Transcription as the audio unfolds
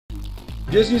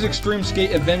Disney's Extreme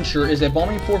Skate Adventure is a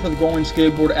bombing force with growing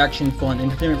skateboard action fun,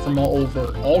 entertainment from all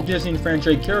over. All Disney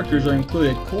franchise characters are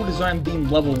included, cool design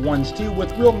themed level 1s too,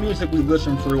 with real music we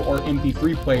listen through our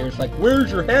MP3 players, like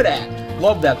Where's Your Head At?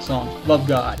 Love that song, love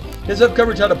God. This up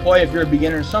covers how to play if you're a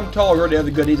beginner, some tall or the other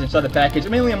goodies inside the package,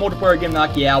 mainly a multiplayer game to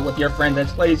knock you out with your friends.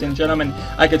 That's, ladies and gentlemen,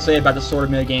 I could say about the sort of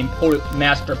minigame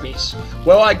masterpiece.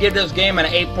 Well, I give this game an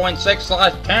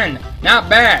 8.6/10. Not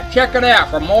bad, check it out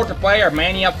for multiplayer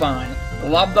mania fun.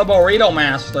 Love the Burrito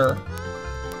Master.